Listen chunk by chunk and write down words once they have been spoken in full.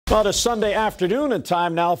Well, it's Sunday afternoon and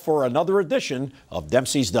time now for another edition of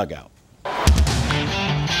Dempsey's Dugout.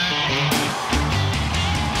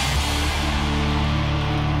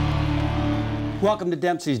 Welcome to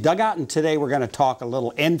Dempsey's Dugout, and today we're going to talk a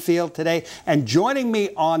little infield today. And joining me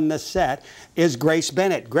on the set is Grace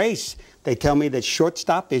Bennett. Grace, they tell me that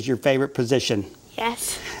shortstop is your favorite position.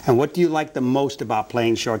 Yes. And what do you like the most about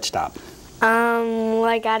playing shortstop? Well,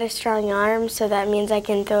 I got a strong arm, so that means I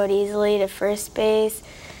can throw it easily to first base.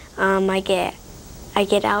 I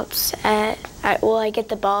get outs at, I get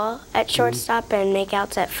the ball at shortstop and make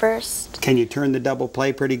outs at first. Can you turn the double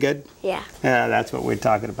play pretty good? Yeah. Yeah, that's what we're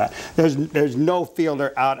talking about. There's no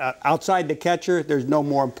fielder outside the catcher. There's no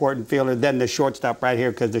more important fielder than the shortstop right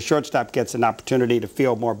here, because the shortstop gets an opportunity to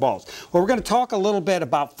field more balls. Well, we're going to talk a little bit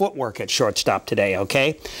about footwork at shortstop today,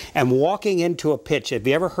 okay? And walking into a pitch. Have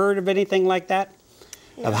you ever heard of anything like that?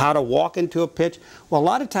 Of how to walk into a pitch? Well, a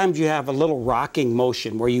lot of times you have a little rocking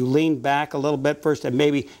motion where you lean back a little bit first, and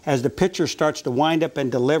maybe as the pitcher starts to wind up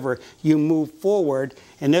and deliver, you move forward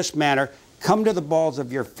in this manner, come to the balls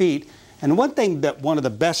of your feet. And one thing that one of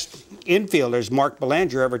the best infielders, Mark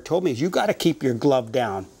Belanger, ever told me is you got to keep your glove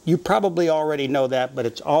down. You probably already know that, but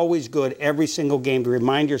it's always good every single game to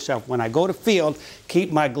remind yourself, when I go to field,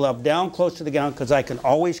 keep my glove down close to the ground, because I can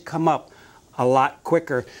always come up a lot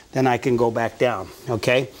quicker than I can go back down,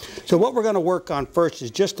 okay? So what we're going to work on first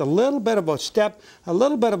is just a little bit of a step, a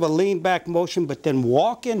little bit of a lean back motion, but then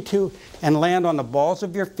walk into and land on the balls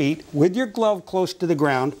of your feet with your glove close to the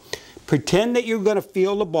ground. Pretend that you're going to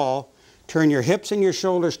field the ball. Turn your hips and your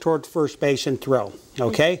shoulders towards first base and throw,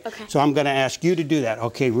 okay? Okay. So I'm going to ask you to do that.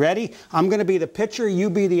 Okay, ready? I'm going to be the pitcher, you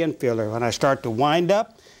be the infielder. When I start to wind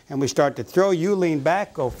up and we start to throw, you lean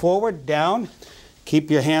back, go forward, down.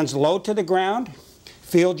 Keep your hands low to the ground.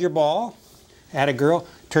 Field your ball. Atta girl.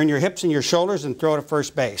 Turn your hips and your shoulders and throw to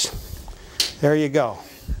first base. There you go.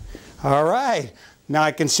 All right. Now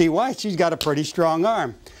I can see why. She's got a pretty strong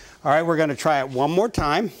arm. All right, we're going to try it one more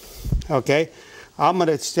time. Okay. I'm going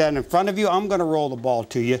to stand in front of you. I'm going to roll the ball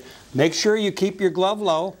to you. Make sure you keep your glove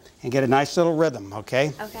low and get a nice little rhythm,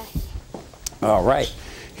 okay? Okay. All right.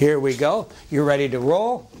 Here we go. You're ready to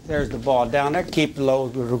roll. There's the ball down there. Keep it low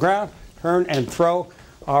to the ground. Turn and throw.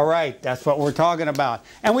 All right, that's what we're talking about.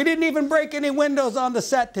 And we didn't even break any windows on the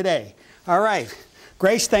set today. All right.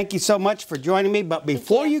 Grace, thank you so much for joining me. But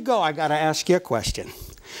before you go, I got to ask you a question.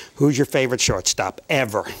 Who's your favorite shortstop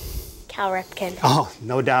ever? Cal Ripken. Oh,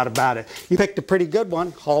 no doubt about it. You picked a pretty good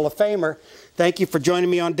one, Hall of Famer. Thank you for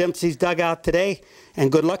joining me on Dempsey's Dugout today,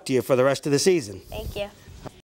 and good luck to you for the rest of the season. Thank you.